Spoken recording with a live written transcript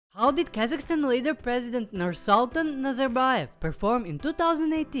How did Kazakhstan leader President Nursultan Nazarbayev perform in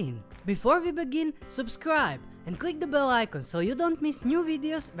 2018? Before we begin, subscribe and click the bell icon so you don't miss new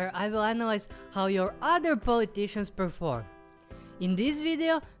videos where I will analyze how your other politicians perform. In this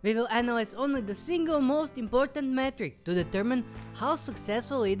video, we will analyze only the single most important metric to determine how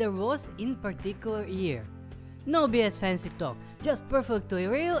successful a leader was in particular year. No BS fancy talk, just perfectly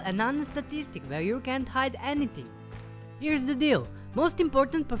real and honest statistic where you can't hide anything. Here's the deal. Most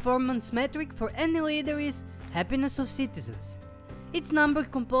important performance metric for any leader is happiness of citizens. It's number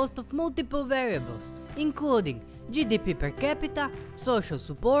composed of multiple variables, including GDP per capita, social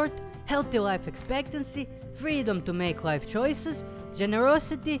support, healthy life expectancy, freedom to make life choices,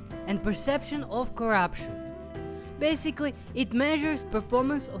 generosity, and perception of corruption. Basically, it measures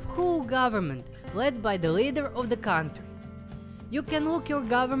performance of whole government led by the leader of the country. You can look your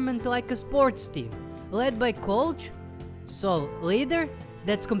government like a sports team, led by coach, so leader,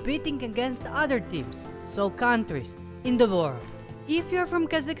 that's competing against other teams, so countries, in the world. If you're from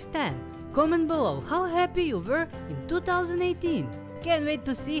Kazakhstan, comment below how happy you were in 2018. Can't wait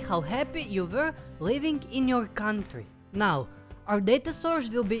to see how happy you were living in your country. Now, our data source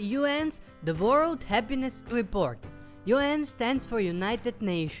will be UN's The World Happiness Report. UN stands for United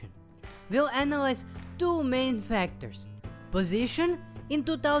Nations. We'll analyze two main factors: position in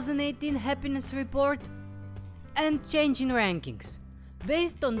 2018 happiness report and change in rankings.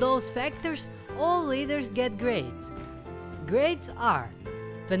 Based on those factors, all leaders get grades. Grades are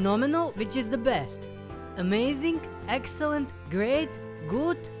phenomenal, which is the best, amazing, excellent, great,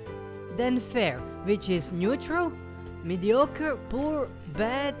 good, then fair, which is neutral, mediocre, poor,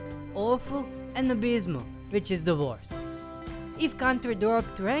 bad, awful, and abysmal, which is the worst. If country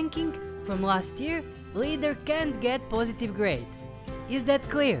dropped ranking from last year, leader can't get positive grade. Is that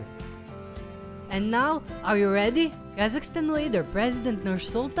clear? And now, are you ready? Kazakhstan leader President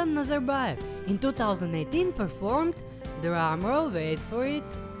Nursultan Nazarbayev in 2018 performed, drumroll, wait for it,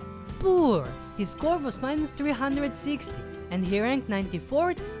 poor. His score was minus 360 and he ranked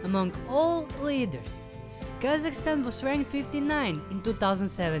 94th among all leaders. Kazakhstan was ranked 59 in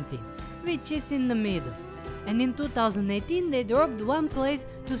 2017, which is in the middle. And in 2018 they dropped one place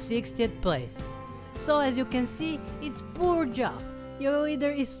to 60th place. So as you can see, it's poor job. Your leader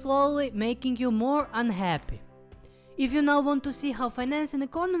is slowly making you more unhappy. If you now want to see how finance and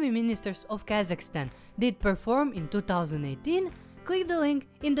economy ministers of Kazakhstan did perform in 2018, click the link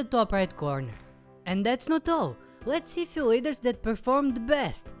in the top right corner. And that's not all. Let's see few leaders that performed the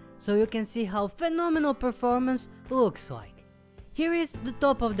best, so you can see how phenomenal performance looks like. Here is the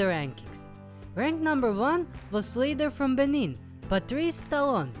top of the rankings. Ranked number 1 was leader from Benin, Patrice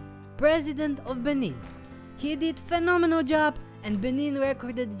Talon, President of Benin. He did phenomenal job and Benin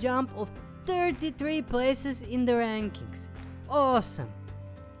recorded jump of 33 places in the rankings. Awesome!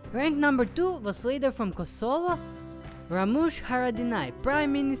 Ranked number 2 was leader from Kosovo, Ramush Haradinaj,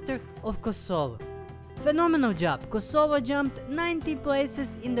 Prime Minister of Kosovo. Phenomenal job, Kosovo jumped 90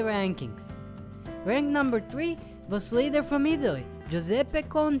 places in the rankings. Ranked number 3 was leader from Italy, Giuseppe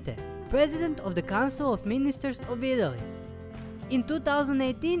Conte, President of the Council of Ministers of Italy. In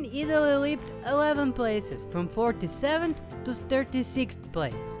 2018, Italy leaped 11 places from 47th to 36th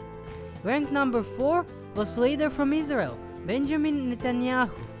place. Ranked number 4 was leader from Israel, Benjamin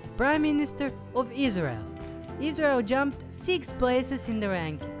Netanyahu, Prime Minister of Israel. Israel jumped 6 places in the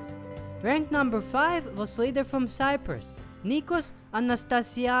rankings. Ranked number 5 was leader from Cyprus, Nikos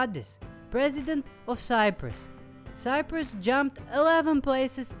Anastasiades, President of Cyprus. Cyprus jumped 11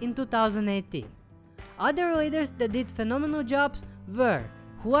 places in 2018. Other leaders that did phenomenal jobs were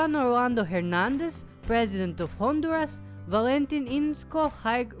Juan Orlando Hernandez, President of Honduras, Valentin Inzko,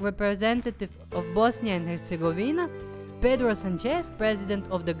 High Representative of Bosnia and Herzegovina, Pedro Sanchez, President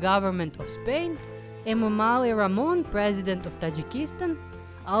of the Government of Spain, Emomali Rahmon, President of Tajikistan,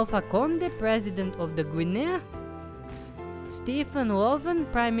 Alpha Conde, President of the Guinea, Stefan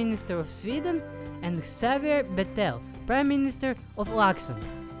Löfven, Prime Minister of Sweden, and Xavier Bettel, Prime Minister of Luxembourg.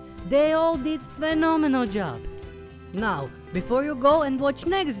 They all did phenomenal job. Now, before you go and watch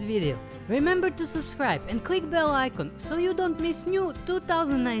next video, remember to subscribe and click bell icon so you don't miss new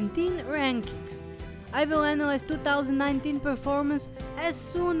 2019 rankings. I will analyze 2019 performance as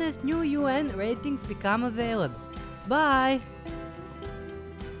soon as new UN ratings become available. Bye!